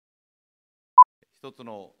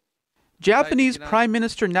Japanese Prime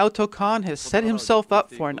Minister Naoto Kan has set himself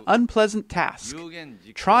up for an unpleasant task,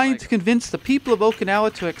 trying to convince the people of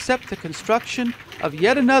Okinawa to accept the construction of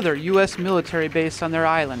yet another U.S. military base on their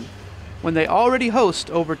island, when they already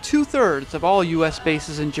host over 2/3 of all U.S.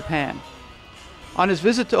 bases in Japan. On his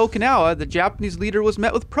visit to Okinawa, the Japanese leader was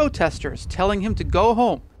met with protesters telling him to go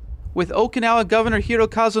home, with Okinawa Governor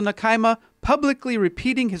Hirokazu Nakaima publicly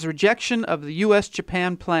repeating his rejection of the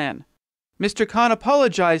U.S.-Japan plan. Mr. Kan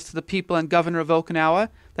apologized to the people and governor of Okinawa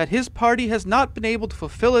that his party has not been able to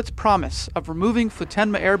fulfill its promise of removing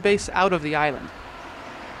Futenma Air Base out of the island.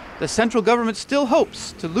 The central government still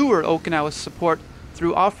hopes to lure Okinawa's support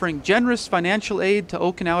through offering generous financial aid to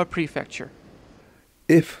Okinawa Prefecture.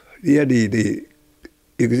 If really the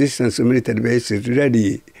existence of military bases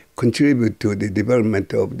really contribute to the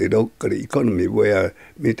development of the local economy where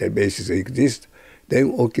military bases exist,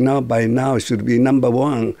 then Okinawa by now should be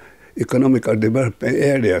 #1 economical development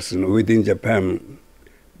areas within Japan.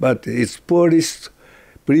 But its poorest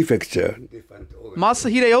prefecture.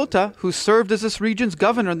 Masahide Ota, who served as this region's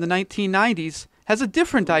governor in the 1990s, has a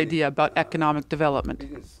different idea about economic development.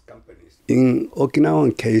 In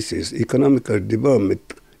Okinawan cases, economical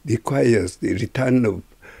development requires the return of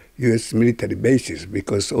U.S. military bases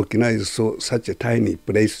because Okinawa is such a tiny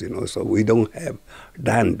place, so we don't have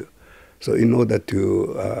land. So in order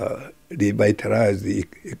to revitalize the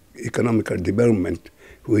economical development,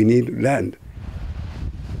 we need land.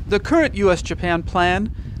 The current U.S.-Japan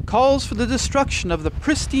plan calls for the destruction of the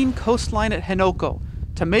pristine coastline at Henoko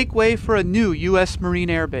to make way for a new U.S. Marine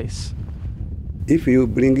Air Base. If you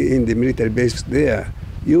bring in the military base there,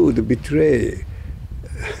 you would betray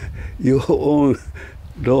your own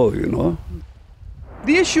law,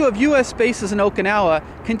 The issue of U.S. bases in Okinawa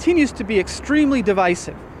continues to be extremely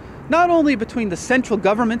divisive, not only between the central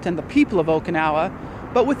government and the people of Okinawa,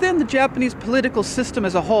 but within the Japanese political system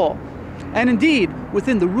as a whole, and indeed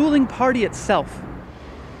within the ruling party itself.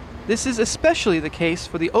 This is especially the case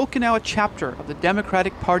for the Okinawa chapter of the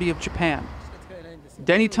Democratic Party of Japan.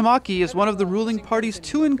 Denny Tamaki is one of the ruling party's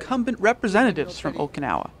 2 incumbent representatives from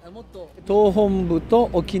Okinawa.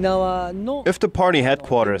 If the party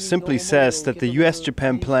headquarters simply says that the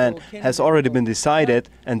US-Japan plan has already been decided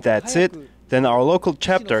and that's it, then our local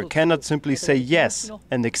chapter cannot simply say yes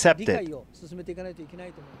and accept it.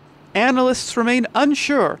 Analysts remain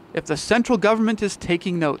unsure if the central government is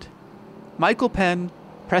taking note. Michael Penn,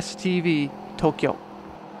 Press TV, Tokyo.